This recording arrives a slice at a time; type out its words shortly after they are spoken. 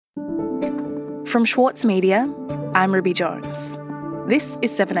From Schwartz Media, I'm Ruby Jones. This is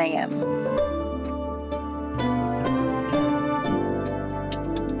 7am.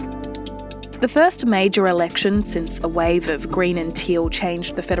 The first major election since a wave of green and teal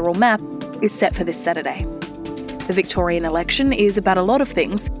changed the federal map is set for this Saturday. The Victorian election is about a lot of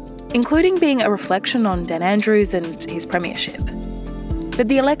things, including being a reflection on Dan Andrews and his premiership. But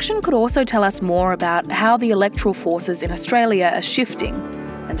the election could also tell us more about how the electoral forces in Australia are shifting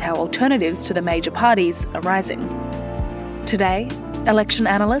and how alternatives to the major parties are rising. Today, election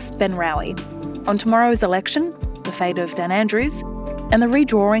analyst Ben Rowie on tomorrow's election, the fate of Dan Andrews, and the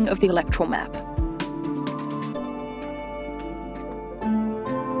redrawing of the electoral map.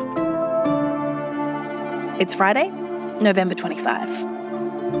 It's Friday, November 25.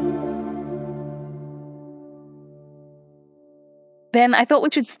 Ben, I thought we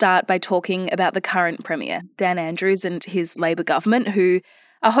should start by talking about the current Premier, Dan Andrews, and his Labor government, who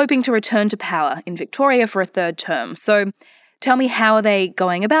are hoping to return to power in Victoria for a third term. So tell me, how are they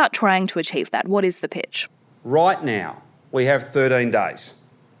going about trying to achieve that? What is the pitch? Right now, we have 13 days.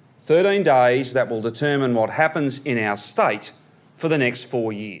 13 days that will determine what happens in our state for the next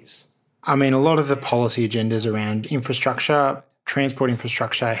 4 years. I mean, a lot of the policy agendas around infrastructure, transport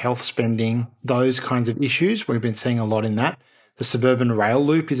infrastructure, health spending, those kinds of issues, we've been seeing a lot in that. The suburban rail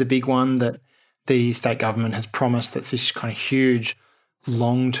loop is a big one that the state government has promised. That's this kind of huge,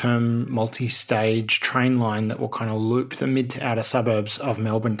 long-term, multi-stage train line that will kind of loop the mid to outer suburbs of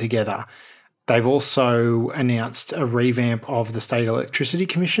Melbourne together. They've also announced a revamp of the State Electricity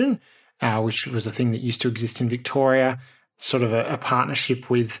Commission, which was a thing that used to exist in Victoria. It's sort of a partnership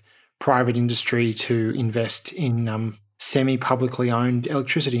with private industry to invest in semi-publicly owned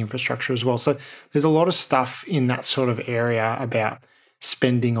electricity infrastructure as well. So there's a lot of stuff in that sort of area about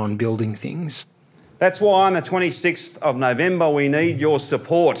spending on building things. That's why on the 26th of November we need your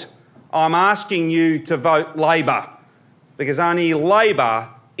support. I'm asking you to vote Labor, because only Labor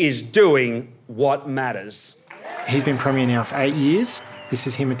is doing what matters. He's been Premier now for 8 years. This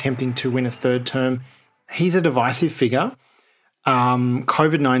is him attempting to win a third term. He's a divisive figure.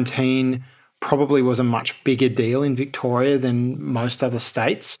 COVID-19 probably was a much bigger deal in Victoria than most other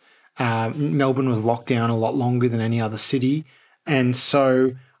states. Melbourne was locked down a lot longer than any other city. And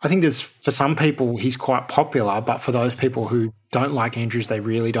so I think for some people, he's quite popular, but for those people who don't like Andrews, they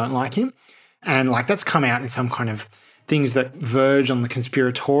really don't like him. And that's come out in some kind of things that verge on the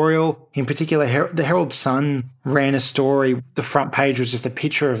conspiratorial. In particular, the Herald Sun ran a story. The front page was just a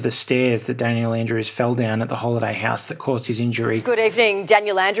picture of the stairs that Daniel Andrews fell down at the holiday house that caused his injury. Good evening.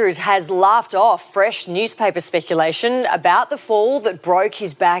 Daniel Andrews has laughed off fresh newspaper speculation about the fall that broke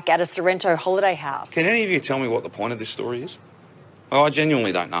his back at a Sorrento holiday house. Can any of you tell me what the point of this story is? Oh, I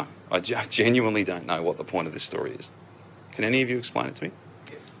genuinely don't know. I genuinely don't know what the point of this story is. Can any of you explain it to me?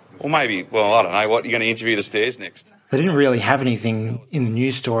 Yes. Or maybe, I don't know, what, you're going to interview the stairs next? They didn't really have anything in the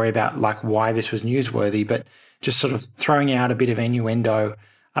news story about why this was newsworthy, but just sort of throwing out a bit of innuendo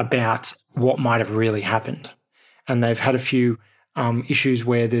about what might have really happened. And they've had a few issues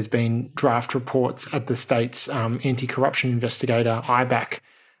where there's been draft reports at the state's anti-corruption investigator, IBAC,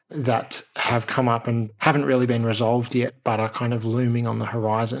 that have come up and haven't really been resolved yet, but are kind of looming on the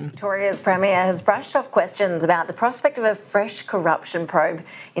horizon. Victoria's Premier has brushed off questions about the prospect of a fresh corruption probe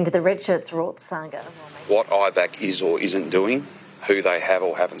into the Richards Rorts saga. What IBAC is or isn't doing, who they have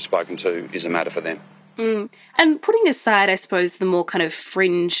or haven't spoken to, is a matter for them. And putting aside, I suppose, the more kind of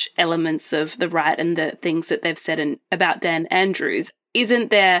fringe elements of the right and the things that they've said about Dan Andrews,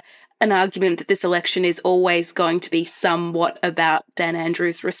 isn't there an argument that this election is always going to be somewhat about Dan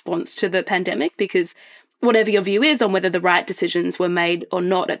Andrews' response to the pandemic? Because whatever your view is on whether the right decisions were made or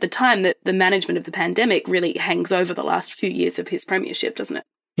not at the time, that the management of the pandemic really hangs over the last few years of his premiership, doesn't it?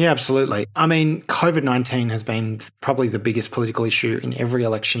 Yeah, absolutely. I mean, COVID-19 has been probably the biggest political issue in every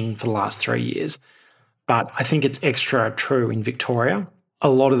election for the last 3 years. But I think it's extra true in Victoria. A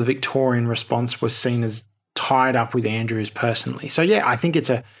lot of the Victorian response was seen as tied up with Andrews personally. So, yeah, I think it's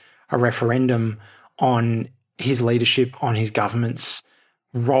a referendum on his leadership, on his government's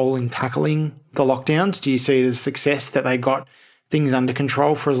role in tackling the lockdowns. Do you see it as a success that they got things under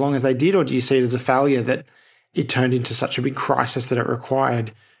control for as long as they did, or do you see it as a failure that it turned into such a big crisis that it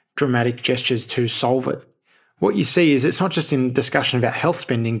required dramatic gestures to solve it? What you see is it's not just in discussion about health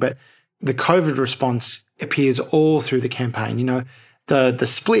spending, but the COVID response appears all through the campaign. You know, the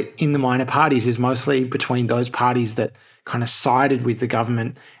split in the minor parties is mostly between those parties that kind of sided with the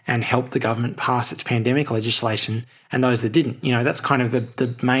government and helped the government pass its pandemic legislation and those that didn't. You know, that's kind of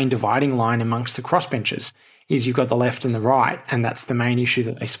the main dividing line amongst the crossbenchers, is you've got the left and the right, and that's the main issue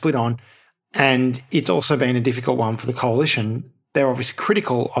that they split on. And it's also been a difficult one for the coalition they're obviously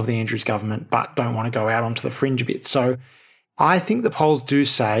critical of the Andrews government, but don't want to go out onto the fringe a bit. So I think the polls do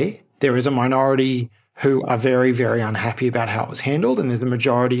say there is a minority who are very, very unhappy about how it was handled, and there's a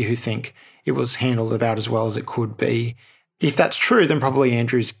majority who think it was handled about as well as it could be. If that's true, then probably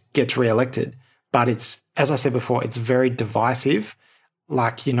Andrews gets re-elected. But it's, as I said before, it's very divisive.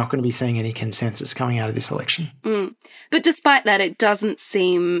 Like, you're not going to be seeing any consensus coming out of this election. But despite that, it doesn't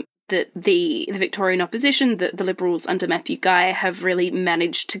seem that the Victorian opposition, the Liberals under Matthew Guy, have really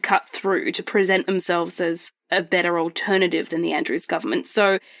managed to cut through to present themselves as a better alternative than the Andrews government.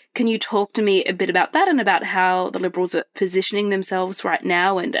 So can you talk to me a bit about that and about how the Liberals are positioning themselves right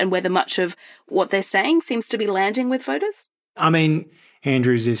now and whether much of what they're saying seems to be landing with voters? I mean,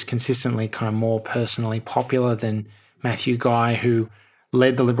 Andrews is consistently kind of more personally popular than Matthew Guy, who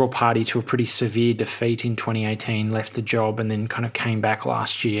led the Liberal Party to a pretty severe defeat in 2018, left the job and then kind of came back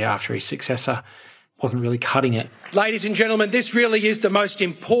last year after his successor wasn't really cutting it. Ladies and gentlemen, this really is the most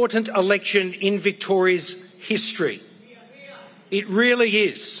important election in Victoria's history. It really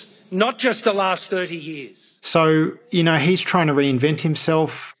is, not just the last 30 years. So, he's trying to reinvent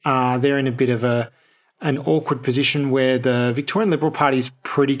himself. They're in a bit of an awkward position where the Victorian Liberal Party is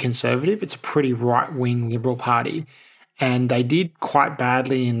pretty conservative. It's a pretty right-wing Liberal Party. And they did quite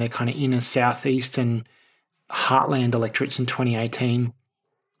badly in the kind of inner southeastern heartland electorates in 2018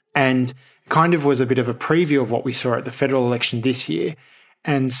 and kind of was a bit of a preview of what we saw at the federal election this year.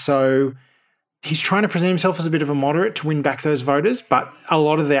 And so he's trying to present himself as a bit of a moderate to win back those voters, but a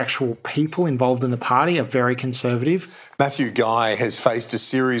lot of the actual people involved in the party are very conservative. Matthew Guy has faced a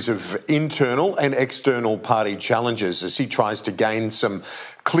series of internal and external party challenges as he tries to gain some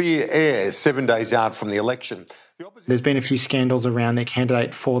clear air 7 days out from the election. There's been a few scandals around their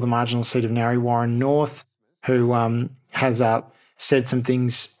candidate for the marginal seat of Narre Warren North, who has said some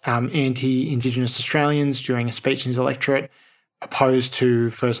things anti-Indigenous Australians during a speech in his electorate, opposed to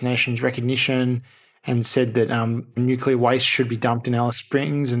First Nations recognition, and said that nuclear waste should be dumped in Alice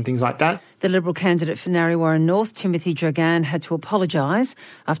Springs and things like that. The Liberal candidate for Narre Warren North, Timothy Dragan, had to apologise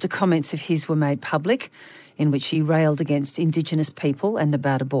after comments of his were made public, in which he railed against Indigenous people and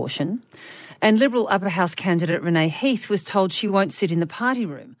about abortion. And Liberal Upper House candidate Renee Heath was told she won't sit in the party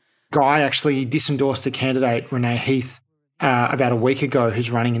room. Guy actually disendorsed a candidate, Renee Heath, about a week ago,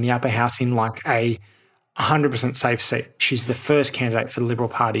 who's running in the Upper House in like a 100% safe seat. She's the first candidate for the Liberal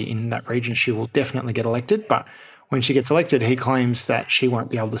Party in that region. She will definitely get elected, but when she gets elected, he claims that she won't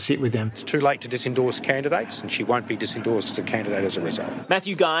be able to sit with them. It's too late to disendorse candidates, and she won't be disendorsed as a candidate as a result.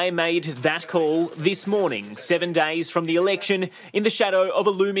 Matthew Guy made that call this morning, 7 days from the election, in the shadow of a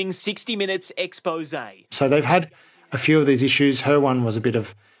looming 60 Minutes expose. So they've had a few of these issues. Her one was a bit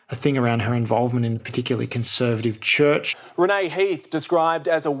of a thing around her involvement in a particularly conservative church. Renee Heath, described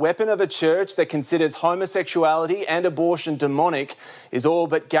as a weapon of a church that considers homosexuality and abortion demonic, is all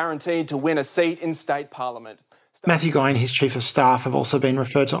but guaranteed to win a seat in state parliament. Matthew Guy and his chief of staff have also been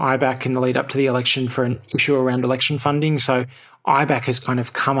referred to IBAC in the lead up to the election for an issue around election funding. So IBAC has kind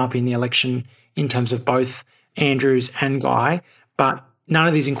of come up in the election in terms of both Andrews and Guy, but none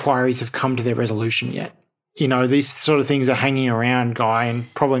of these inquiries have come to their resolution yet. These sort of things are hanging around Guy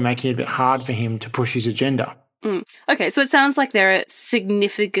and probably making it a bit hard for him to push his agenda. Okay, so it sounds like there are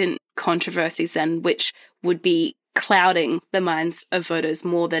significant controversies then which would be clouding the minds of voters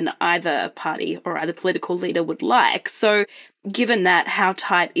more than either party or either political leader would like. So given that, how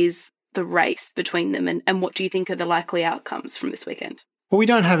tight is the race between them and what do you think are the likely outcomes from this weekend? Well, we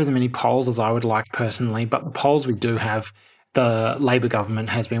don't have as many polls as I would like personally, but the polls we do have, the Labor government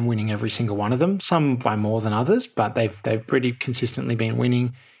has been winning every single one of them, some by more than others, but they've pretty consistently been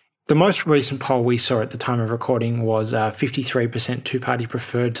winning. The most recent poll we saw at the time of recording was 53% two-party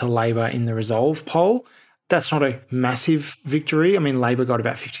preferred to Labor in the Resolve poll. That's not a massive victory. I mean, Labor got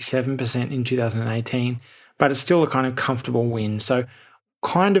about 57% in 2018, but it's still a kind of comfortable win. So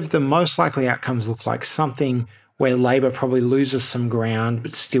kind of the most likely outcomes look like something where Labor probably loses some ground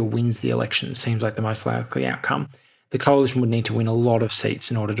but still wins the election. It seems like the most likely outcome. The coalition would need to win a lot of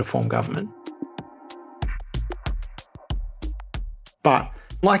seats in order to form government. But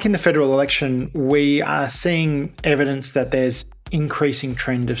like in the federal election, we are seeing evidence that there's increasing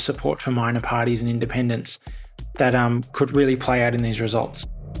trend of support for minor parties and independents that could really play out in these results.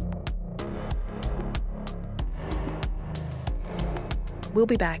 We'll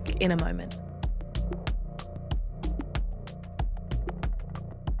be back in a moment.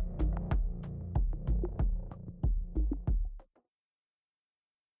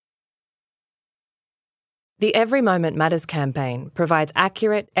 The Every Moment Matters campaign provides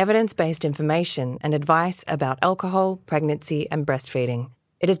accurate, evidence-based information and advice about alcohol, pregnancy and breastfeeding.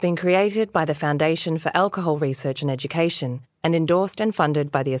 It has been created by the Foundation for Alcohol Research and Education and endorsed and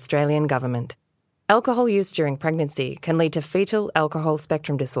funded by the Australian Government. Alcohol use during pregnancy can lead to fetal alcohol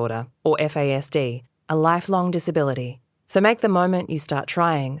spectrum disorder, or FASD, a lifelong disability. So make the moment you start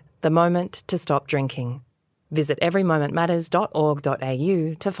trying the moment to stop drinking. Visit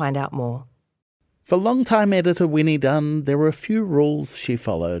everymomentmatters.org.au to find out more. For longtime editor Winnie Dunn, there were a few rules she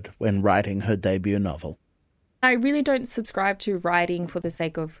followed when writing her debut novel. I really don't subscribe to writing for the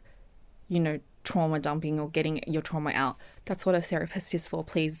sake of, trauma dumping or getting your trauma out. That's what a therapist is for,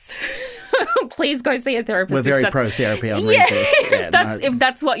 please. Please go see a therapist. We're very pro-therapy on Read This. If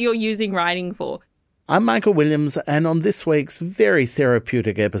that's what you're using writing for. I'm Michael Williams, and on this week's very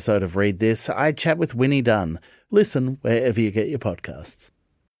therapeutic episode of Read This, I chat with Winnie Dunn. Listen wherever you get your podcasts.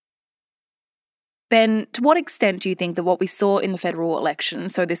 Ben, to what extent do you think that what we saw in the federal election,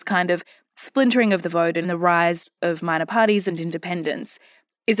 so this kind of splintering of the vote and the rise of minor parties and independents,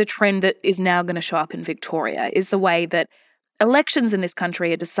 is a trend that is now going to show up in Victoria? Is the way that elections in this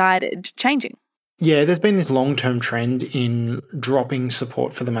country are decided changing? Yeah, there's been this long-term trend in dropping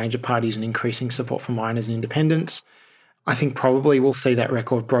support for the major parties and increasing support for minors and independents. I think probably we'll see that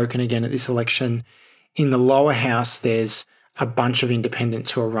record broken again at this election. In the lower house, there's a bunch of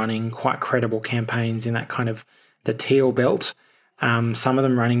independents who are running quite credible campaigns in that kind of the teal belt. Some of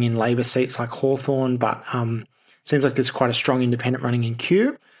them running in Labor seats like Hawthorn, but seems like there's quite a strong independent running in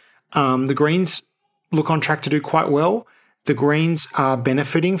Kew. The Greens look on track to do quite well. The Greens are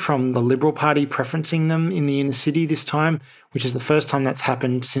benefiting from the Liberal Party preferencing them in the inner city this time, which is the first time that's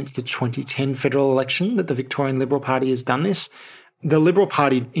happened since the 2010 federal election that the Victorian Liberal Party has done this. The Liberal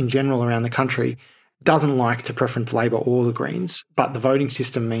Party in general around the country doesn't like to preference Labor or the Greens, but the voting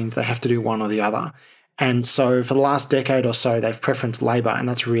system means they have to do one or the other. And so for the last decade or so, they've preferenced Labor, and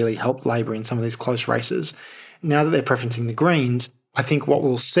that's really helped Labor in some of these close races. Now that they're preferencing the Greens, I think what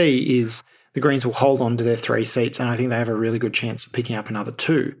we'll see is the Greens will hold on to their 3 seats, and I think they have a really good chance of picking up another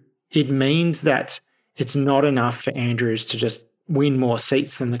 2. It means that it's not enough for Andrews to just win more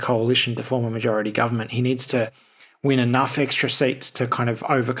seats than the coalition to form a majority government. He needs to win enough extra seats to kind of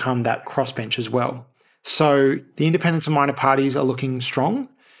overcome that crossbench as well. So the independents and minor parties are looking strong,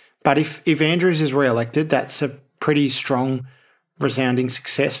 but if Andrews is re-elected, that's a pretty strong, resounding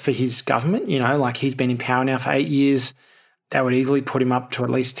success for his government. He's been in power now for 8 years. That would easily put him up to at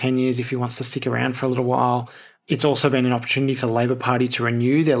least 10 years if he wants to stick around for a little while. It's also been an opportunity for the Labor Party to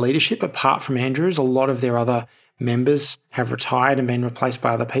renew their leadership. Apart from Andrews, a lot of their other members have retired and been replaced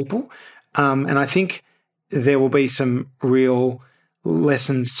by other people. And I think there will be some real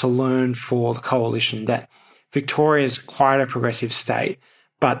lessons to learn for the coalition, that Victoria is quite a progressive state,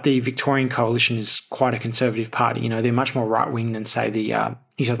 but the Victorian coalition is quite a conservative party. They're much more right-wing than, say, the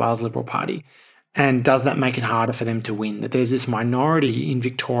New South Wales Liberal Party. And does that make it harder for them to win? That there's this minority in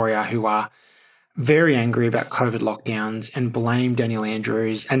Victoria who are very angry about COVID lockdowns and blame Daniel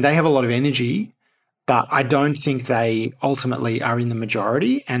Andrews, and they have a lot of energy, but I don't think they ultimately are in the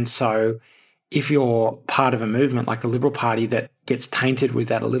majority. And so if you're part of a movement like the Liberal Party that gets tainted with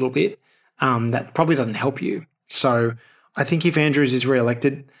that a little bit, that probably doesn't help you. So I think if Andrews is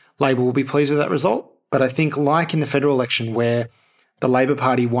re-elected, Labor will be pleased with that result. But I think, like in the federal election where the Labor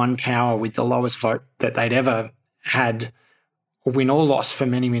Party won power with the lowest vote that they'd ever had, win or loss for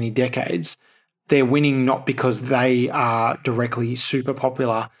many, many decades, they're winning not because they are directly super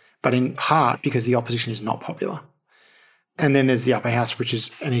popular, but in part because the opposition is not popular. And then there's the upper house, which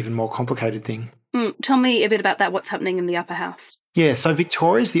is an even more complicated thing. Tell me a bit about that. What's happening in the upper house? Yeah, so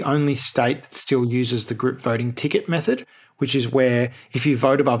Victoria is the only state that still uses the group voting ticket method, which is where if you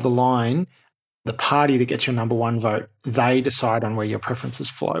vote above the line, the party that gets your number 1 vote, they decide on where your preferences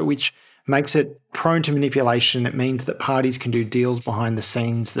flow, which makes it prone to manipulation. It means that parties can do deals behind the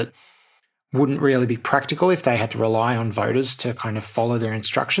scenes that wouldn't really be practical if they had to rely on voters to kind of follow their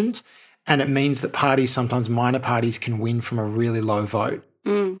instructions. And it means that parties, sometimes minor parties, can win from a really low vote.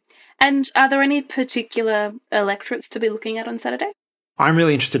 And are there any particular electorates to be looking at on Saturday? I'm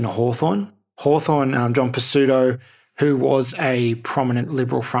really interested in Hawthorn. John Pesutto, who was a prominent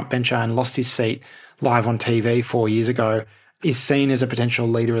Liberal frontbencher and lost his seat live on TV 4 years ago, is seen as a potential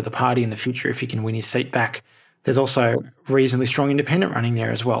leader of the party in the future if he can win his seat back. There's also reasonably strong independent running there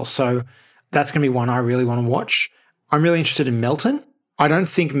as well. So that's going to be one I really want to watch. I'm really interested in Melton. I don't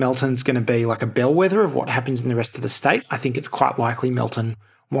think Melton's going to be like a bellwether of what happens in the rest of the state. I think it's quite likely Melton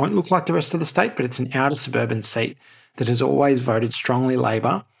won't look like the rest of the state, but it's an outer suburban seat that has always voted strongly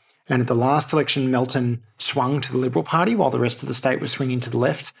Labor. And at the last election, Melton swung to the Liberal Party while the rest of the state was swinging to the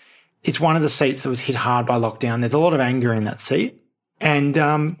left. It's one of the seats that was hit hard by lockdown. There's a lot of anger in that seat. And,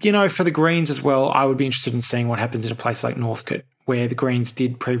 for the Greens as well, I would be interested in seeing what happens in a place like Northcote, where the Greens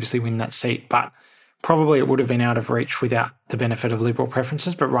did previously win that seat, but probably it would have been out of reach without the benefit of Liberal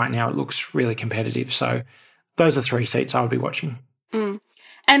preferences. But right now it looks really competitive. So those are 3 seats I would be watching.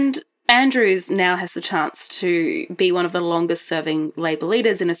 And Andrews now has the chance to be one of the longest-serving Labor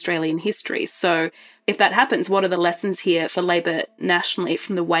leaders in Australian history. So if that happens, what are the lessons here for Labor nationally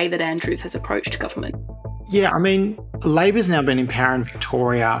from the way that Andrews has approached government? Yeah, I mean, Labor's now been in power in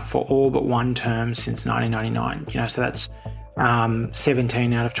Victoria for all but one term since 1999, so that's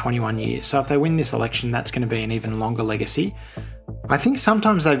 17 out of 21 years. So if they win this election, that's going to be an even longer legacy. I think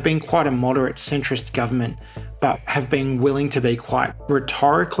sometimes they've been quite a moderate centrist government, but have been willing to be quite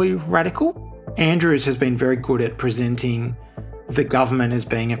rhetorically radical. Andrews has been very good at presenting the government as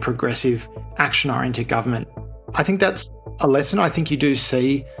being a progressive, action-oriented government. I think that's a lesson. I think you do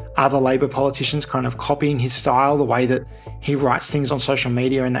see other Labor politicians kind of copying his style, the way that he writes things on social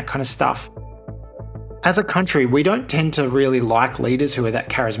media and that kind of stuff. As a country, we don't tend to really like leaders who are that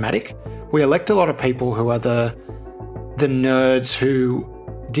charismatic. We elect a lot of people who are the nerds who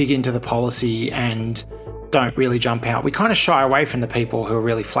dig into the policy and don't really jump out. We kind of shy away from the people who are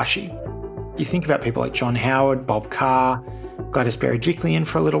really flashy. You think about people like John Howard, Bob Carr, Gladys Berejiklian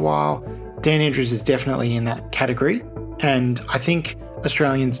for a little while. Dan Andrews is definitely in that category. And I think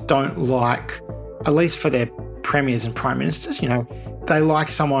Australians don't like, at least for their premiers and prime ministers, they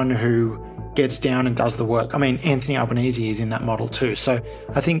like someone who gets down and does the work. I mean, Anthony Albanese is in that model too. So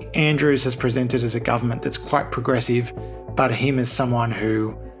I think Andrews has presented as a government that's quite progressive, but him as someone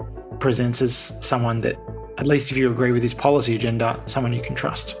who presents as someone that, at least if you agree with his policy agenda, someone you can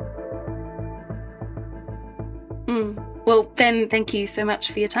trust. Well, then, thank you so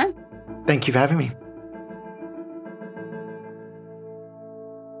much for your time. Thank you for having me.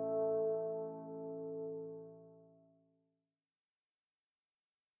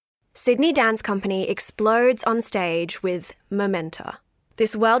 Sydney Dance Company explodes on stage with Momenta.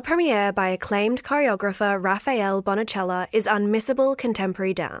 This world premiere by acclaimed choreographer Raphael Bonacella is unmissable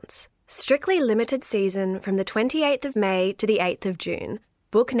contemporary dance. Strictly limited season from the 28th of May to the 8th of June.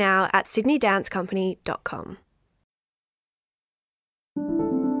 Book now at sydneydancecompany.com.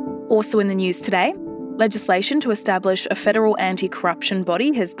 Also in the news today, legislation to establish a federal anti-corruption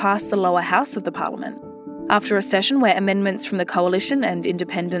body has passed the lower house of the parliament. After a session where amendments from the Coalition and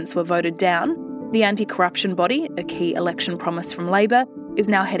independents were voted down, the anti-corruption body, a key election promise from Labor, is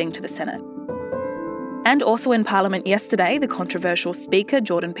now heading to the Senate. And also in Parliament yesterday, the controversial Speaker,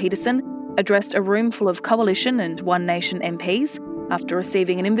 Jordan Peterson, addressed a room full of Coalition and One Nation MPs after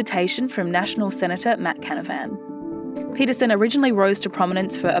receiving an invitation from National Senator Matt Canavan. Peterson originally rose to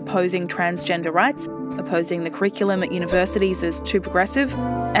prominence for opposing transgender rights, opposing the curriculum at universities as too progressive,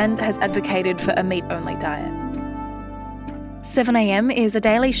 and has advocated for a meat-only diet. 7am is a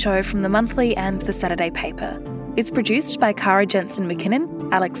daily show from The Monthly and The Saturday Paper. It's produced by Cara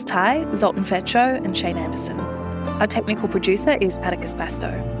Jensen-McKinnon, Alex Tai, Zoltan Fetcho and Shane Anderson. Our technical producer is Atticus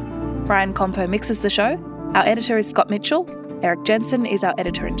Bastow. Brian Compo mixes the show. Our editor is Scott Mitchell. Eric Jensen is our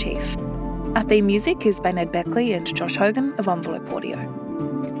editor-in-chief. Our theme music is by Ned Beckley and Josh Hogan of Envelope Audio.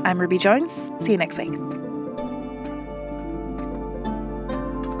 I'm Ruby Jones. See you next week.